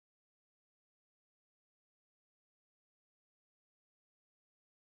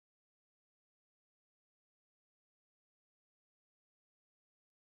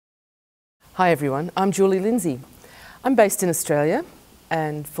Hi everyone, I'm Julie Lindsay. I'm based in Australia,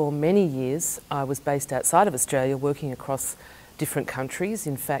 and for many years I was based outside of Australia working across different countries.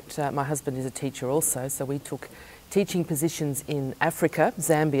 In fact, my husband is a teacher also, so we took teaching positions in Africa,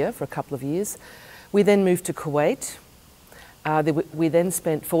 Zambia, for a couple of years. We then moved to Kuwait. We then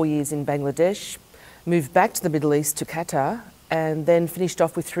spent 4 years in Bangladesh, moved back to the Middle East to Qatar, and then finished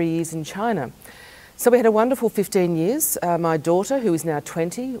off with 3 years in China. So we had a wonderful 15 years. My daughter, who is now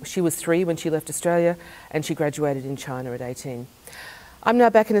 20, she was 3 when she left Australia, and she graduated in China at 18. I'm now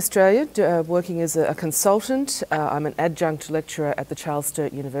back in Australia working as a consultant. I'm an adjunct lecturer at the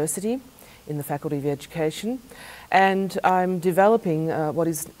Sturt University in the Faculty of Education, and I'm developing what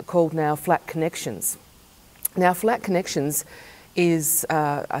is called now Flat Connections. Now, Flat Connections is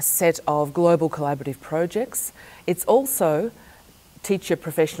a set of global collaborative projects. It's also teacher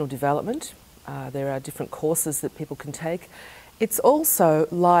professional development. There are different courses that people can take. It's also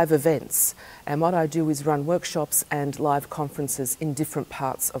live events, and what I do is run workshops and live conferences in different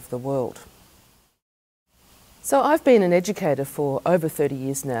parts of the world. So I've been an educator for over 30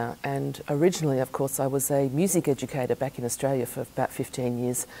 years now, and originally, of course, I was a music educator back in Australia for about 15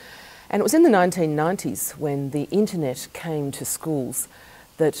 years. And it was in the 1990s when the internet came to schools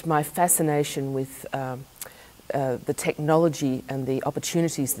that my fascination with the technology and the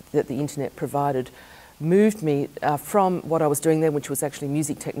opportunities that the internet provided moved me from what I was doing then, which was actually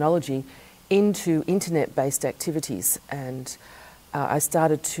music technology, into internet-based activities. And I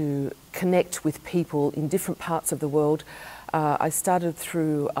started to connect with people in different parts of the world. I started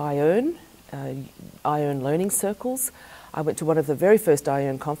through iEarn learning circles. I went to one of the very first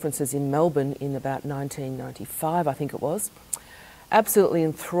iEarn conferences in Melbourne in about 1995, I think it was. Absolutely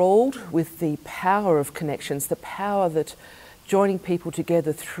enthralled with the power of connections, the power that joining people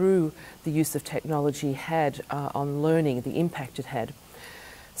together through the use of technology had on learning, the impact it had.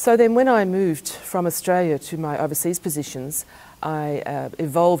 So then when I moved from Australia to my overseas positions, I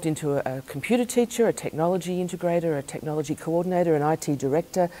evolved into a computer teacher, a technology integrator, a technology coordinator, an IT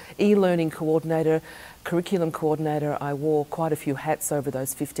director, e-learning coordinator, curriculum coordinator. I wore quite a few hats over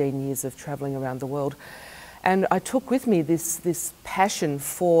those 15 years of travelling around the world. And I took with me this passion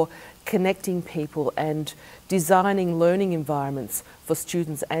for connecting people and designing learning environments for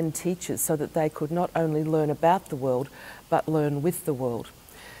students and teachers so that they could not only learn about the world, but learn with the world.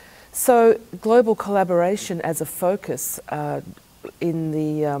 So global collaboration as a focus in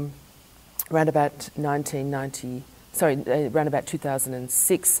the around about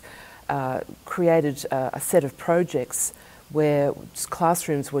 2006 created a set of projects where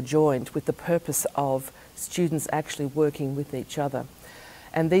classrooms were joined with the purpose of students actually working with each other.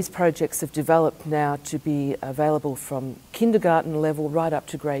 And these projects have developed now to be available from kindergarten level right up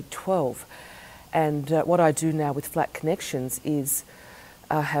to grade 12. And what I do now with Flat Connections is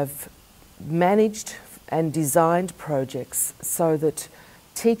have managed and designed projects so that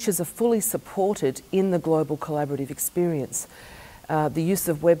teachers are fully supported in the global collaborative experience. The use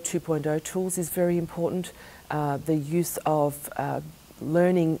of Web 2.0 tools is very important. The use of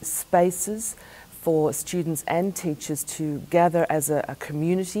learning spaces for students and teachers to gather as a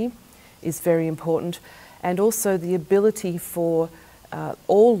community is very important, and also the ability for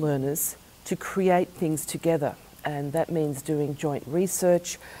all learners to create things together, and that means doing joint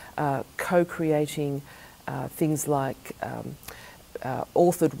research, co-creating things like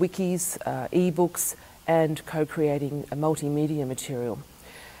authored wikis, e-books, and co-creating a multimedia material.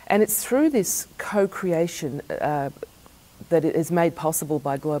 And it's through this co-creation that it is made possible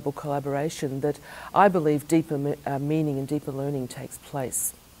by global collaboration that I believe deeper meaning and deeper learning takes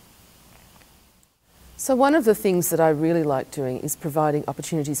place. So one of the things that I really like doing is providing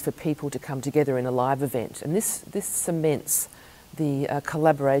opportunities for people to come together in a live event, and this cements the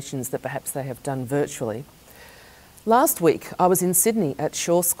collaborations that perhaps they have done virtually. Last week I was in Sydney at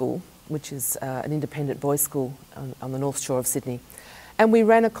Shore School, which is an independent boys' school on the North Shore of Sydney, and we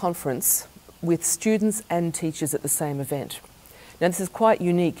ran a conference with students and teachers at the same event. Now this is quite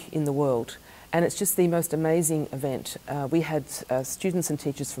unique in the world, and it's just the most amazing event. We had students and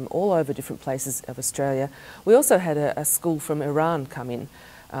teachers from all over different places of Australia. We also had a school from Iran come in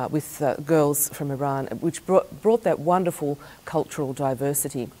with girls from Iran, which brought that wonderful cultural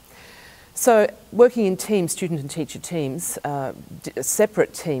diversity. So working in teams, student and teacher teams,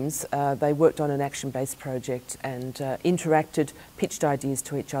 separate teams, they worked on an action-based project and interacted, pitched ideas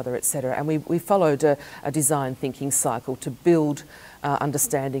to each other, etc. And we followed a design thinking cycle to build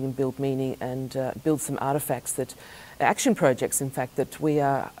understanding and build meaning and build some artefacts that, action projects in fact, that we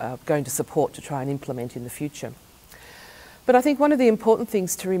are going to support to try and implement in the future. But I think one of the important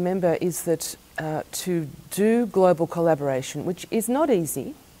things to remember is that to do global collaboration, which is not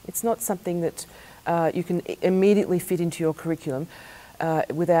easy, It's not something that you can immediately fit into your curriculum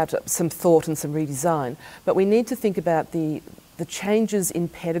without some thought and some redesign. But we need to think about the changes in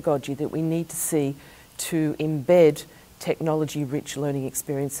pedagogy that we need to see to embed technology-rich learning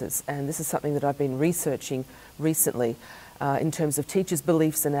experiences. And this is something that I've been researching recently in terms of teachers'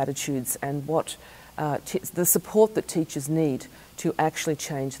 beliefs and attitudes, and what the support that teachers need to actually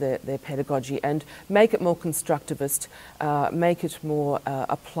change their pedagogy and make it more constructivist, make it more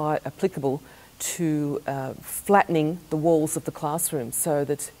applicable to flattening the walls of the classroom, so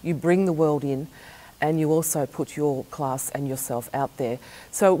that you bring the world in and you also put your class and yourself out there.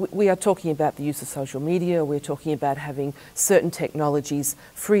 So we are talking about the use of social media, we're talking about having certain technologies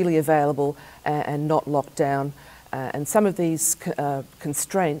freely available and not locked down. And some of these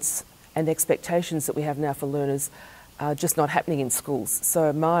constraints and expectations that we have now for learners are just not happening in schools.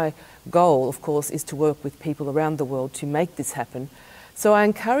 So my goal, of course, is to work with people around the world to make this happen. So I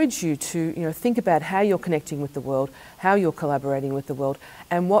encourage you to think about how you're connecting with the world, how you're collaborating with the world,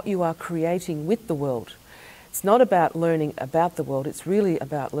 and what you are creating with the world. It's not about learning about the world, it's really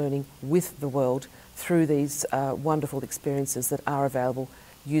about learning with the world through these wonderful experiences that are available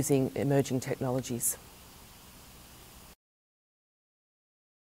using emerging technologies.